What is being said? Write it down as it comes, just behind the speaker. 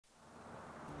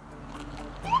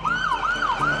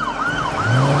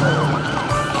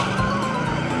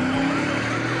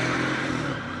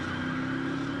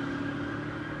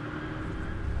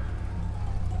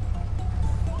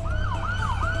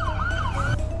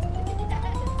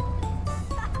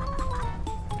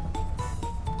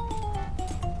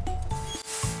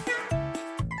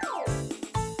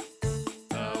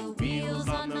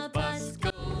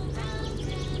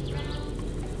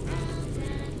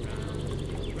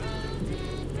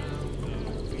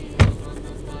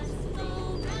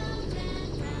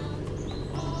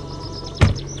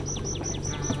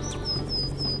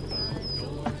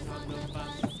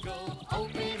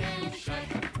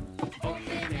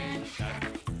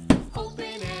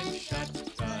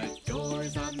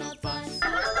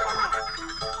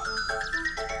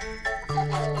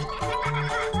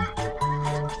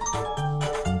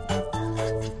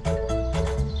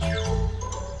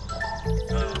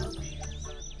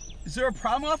Is there a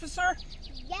problem, officer?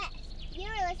 Yes, you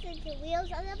were listening to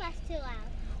Wheels on the Bus too loud.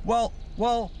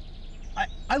 Well,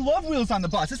 I love Wheels on the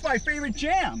Bus. It's my favorite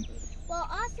jam. Well,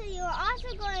 also, you were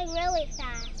also going really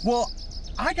fast. Well,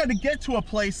 I gotta get to a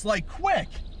place like quick.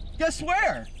 Guess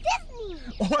where? Disney!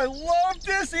 Oh, I love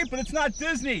Disney, but it's not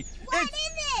Disney. What is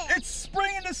it? It's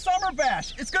Spring in the Summer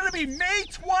Bash. It's gonna be May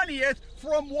 20th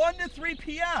from 1 to 3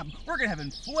 p.m. We're gonna have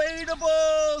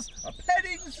inflatables, a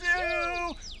petting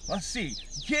zoo, let's see,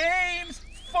 games,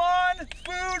 fun,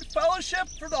 food, fellowship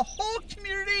for the whole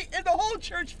community and the whole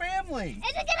church family. Is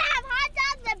it gonna have hot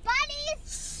dogs and bunnies?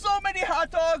 So many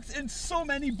hot dogs and so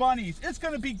many bunnies. It's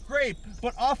gonna be great.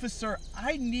 But officer,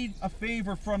 I need a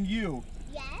favor from you.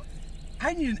 Yes?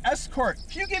 I need an escort.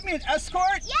 Can you give me an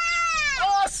escort? Yeah!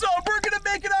 Awesome! We're gonna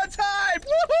make it on time!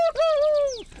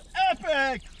 Woohoo!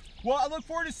 Epic! Well, I look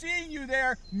forward to seeing you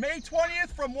there May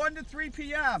 20th from 1 to 3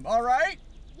 p.m. All right?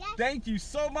 Yes. Thank you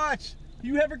so much.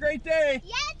 You have a great day.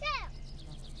 Yeah, too.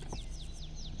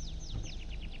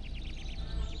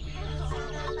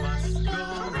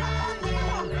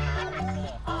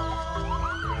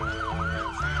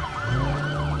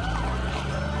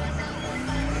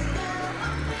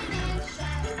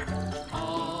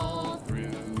 All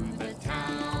through the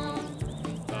town,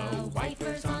 the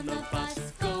wipers on the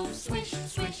bus go swish,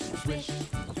 swish, swish,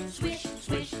 swish,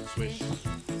 swish, swish,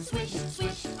 swish,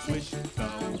 swish, swish.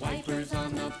 The wipers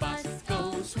on the bus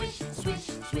go swish, swish,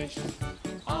 swish.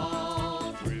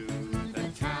 All through the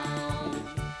town,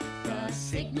 the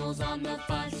signals on the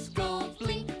bus